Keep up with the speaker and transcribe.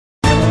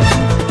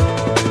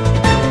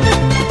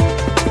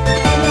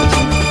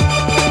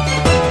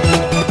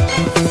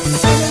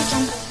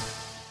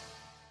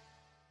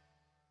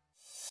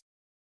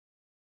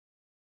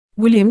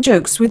William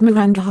jokes with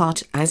Miranda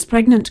Hart as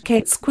pregnant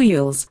Kate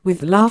squeals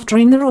with laughter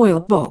in the royal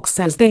box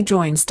as they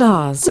join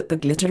stars at the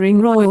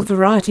glittering royal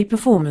variety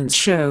performance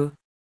show.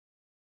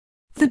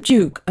 The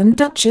Duke and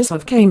Duchess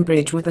of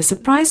Cambridge were the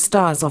surprise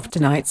stars of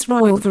tonight's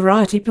royal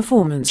variety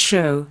performance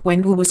show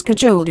when Will was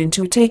cajoled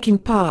into taking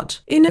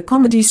part in a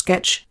comedy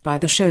sketch by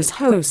the show's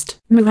host,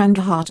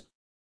 Miranda Hart.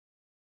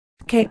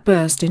 Kate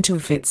burst into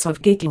fits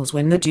of giggles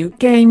when the Duke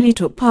gamely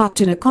took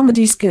part in a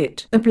comedy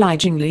skit,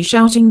 obligingly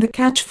shouting the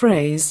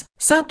catchphrase,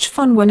 "Such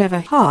fun," whenever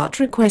Hart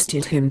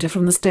requested him to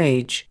from the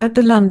stage at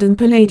the London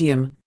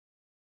Palladium.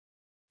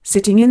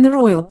 Sitting in the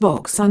royal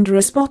box under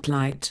a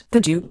spotlight,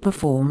 the Duke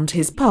performed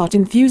his part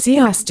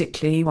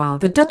enthusiastically while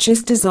the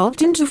Duchess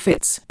dissolved into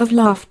fits of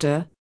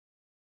laughter.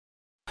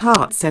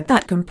 Hart said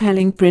that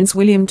compelling Prince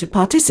William to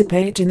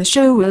participate in the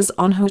show was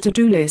on her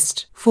to-do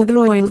list for the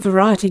royal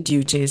variety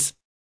duties.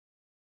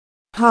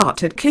 Hart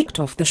had kicked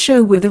off the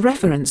show with a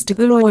reference to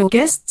the royal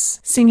guests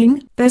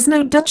singing "There's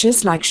No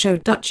Duchess Like Show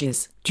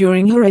Duchess"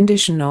 during her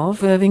rendition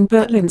of Irving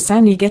Berlin's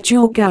Annie Get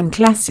Your Gown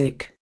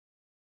classic.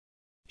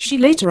 She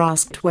later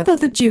asked whether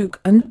the Duke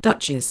and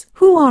Duchess,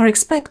 who are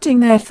expecting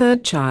their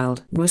third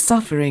child, were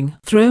suffering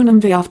through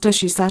envy after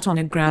she sat on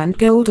a grand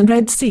gold and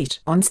red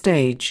seat on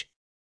stage.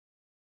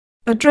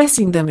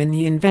 Addressing them in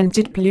the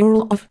invented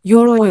plural of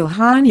 "Your Royal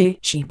Highness,"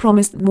 she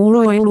promised more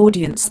royal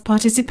audience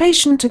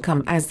participation to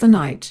come as the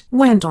night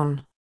went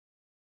on.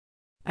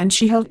 And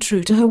she held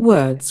true to her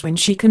words when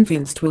she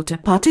convinced Will to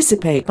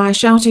participate by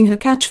shouting her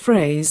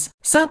catchphrase,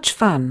 "Such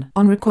fun,"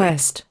 on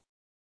request.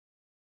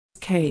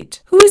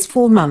 Kate, who is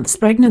 4 months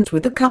pregnant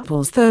with the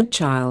couple's third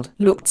child,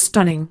 looked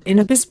stunning in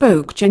a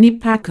bespoke Jenny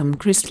Packham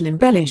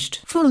crystal-embellished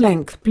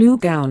full-length blue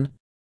gown.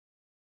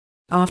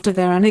 After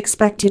their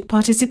unexpected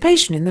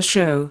participation in the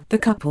show, the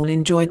couple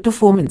enjoyed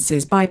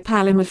performances by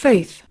Paloma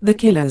Faith, The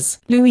Killers,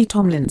 Louis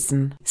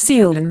Tomlinson,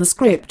 Seal and the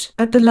Script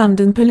at the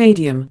London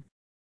Palladium.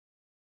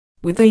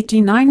 With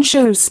 89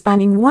 shows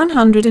spanning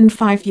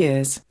 105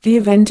 years, the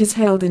event is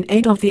held in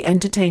aid of the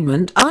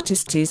Entertainment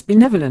Artists'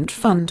 Benevolent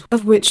Fund,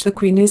 of which the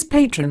Queen is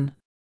patron.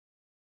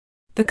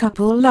 The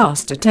couple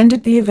last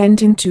attended the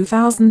event in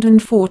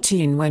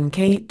 2014 when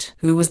Kate,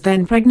 who was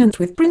then pregnant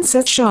with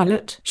Princess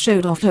Charlotte,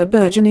 showed off her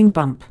burgeoning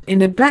bump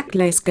in a black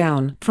lace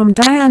gown from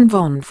Diane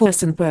von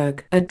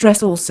Furstenberg, a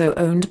dress also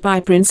owned by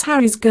Prince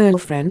Harry's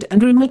girlfriend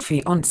and rumoured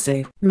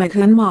fiancée,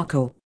 Meghan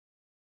Markle.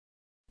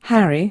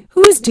 Harry,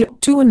 who is due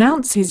to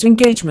announce his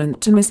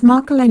engagement to Miss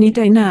Markle any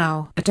day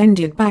now,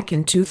 attended back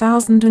in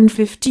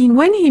 2015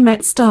 when he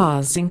met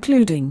stars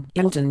including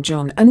Elton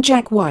John and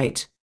Jack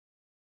White.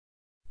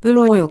 The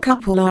royal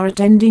couple are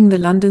attending the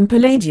London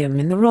Palladium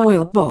in the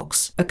royal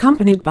box,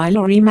 accompanied by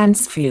Laurie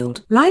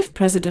Mansfield, life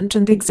president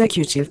and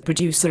executive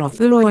producer of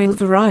the Royal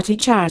Variety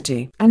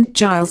Charity, and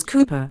Giles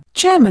Cooper,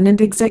 chairman and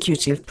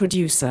executive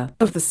producer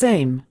of the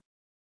same.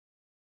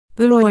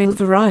 The Royal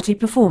Variety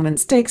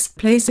performance takes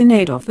place in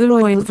aid of the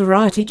Royal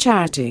Variety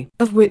Charity,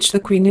 of which the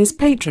Queen is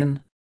patron.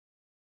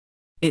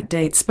 It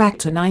dates back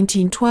to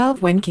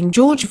 1912 when King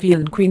George V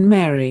and Queen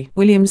Mary,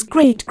 William's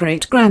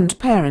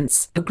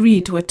great-great-grandparents,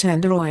 agreed to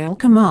attend a Royal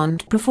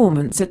Command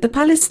performance at the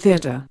Palace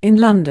Theatre in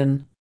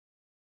London.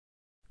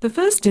 The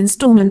first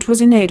installment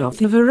was in aid of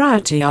the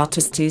Variety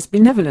Artists'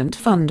 Benevolent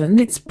Fund and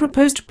its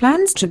proposed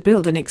plans to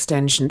build an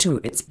extension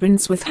to its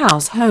Brinsworth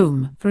House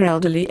home for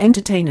elderly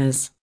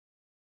entertainers.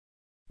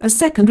 A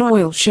second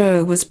royal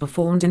show was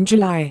performed in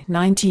July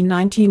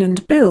 1919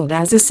 and billed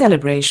as a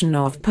celebration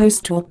of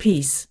post-war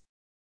peace.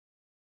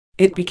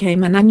 It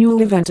became an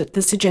annual event at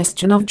the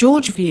suggestion of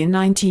George V in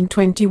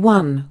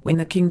 1921, when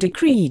the King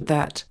decreed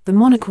that the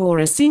monarch or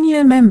a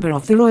senior member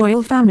of the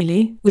royal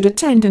family would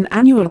attend an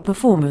annual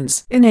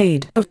performance in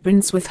aid of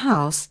Brinsworth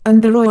House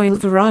and the Royal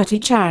Variety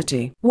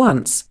Charity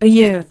once a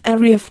year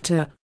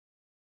thereafter.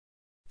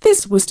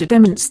 This was to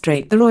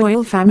demonstrate the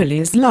royal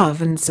family's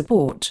love and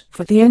support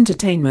for the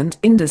entertainment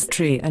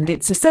industry and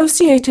its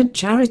associated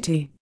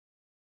charity.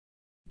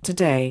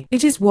 Today,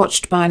 it is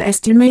watched by an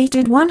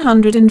estimated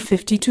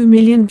 152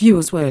 million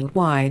viewers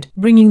worldwide,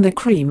 bringing the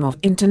cream of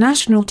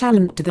international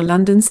talent to the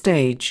London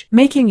stage,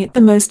 making it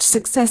the most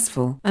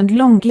successful and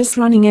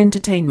longest-running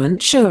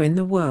entertainment show in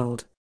the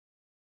world.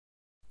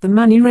 The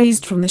money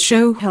raised from the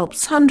show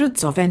helps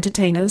hundreds of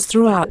entertainers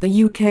throughout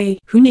the UK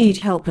who need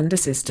help and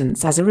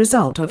assistance as a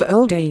result of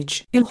old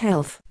age, ill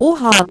health, or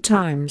hard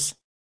times.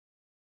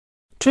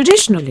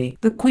 Traditionally,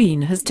 the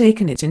Queen has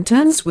taken it in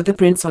turns with the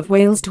Prince of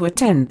Wales to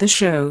attend the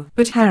show,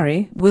 but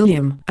Harry,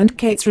 William, and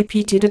Kate's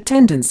repeated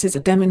attendance is a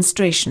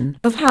demonstration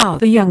of how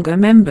the younger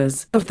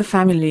members of the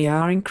family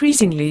are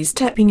increasingly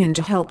stepping in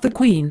to help the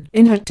Queen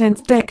in her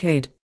 10th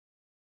decade.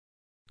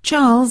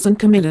 Charles and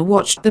Camilla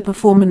watched the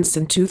performance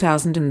in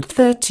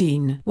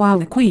 2013, while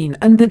the Queen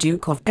and the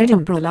Duke of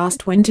Edinburgh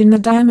last went in the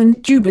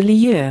Diamond Jubilee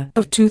year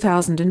of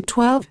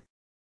 2012.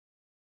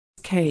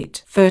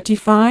 Kate,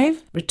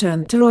 35,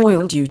 returned to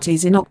royal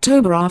duties in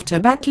October after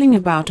battling a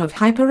bout of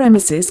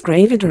hyperemesis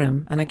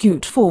gravidarum, an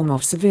acute form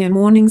of severe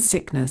morning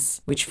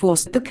sickness, which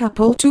forced the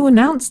couple to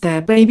announce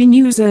their baby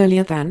news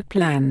earlier than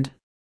planned.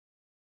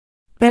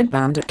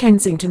 bedbound at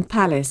Kensington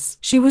Palace.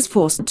 She was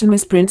forced to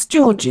miss Prince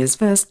George's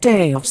first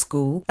day of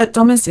school at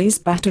Thomas's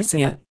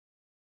Battersea.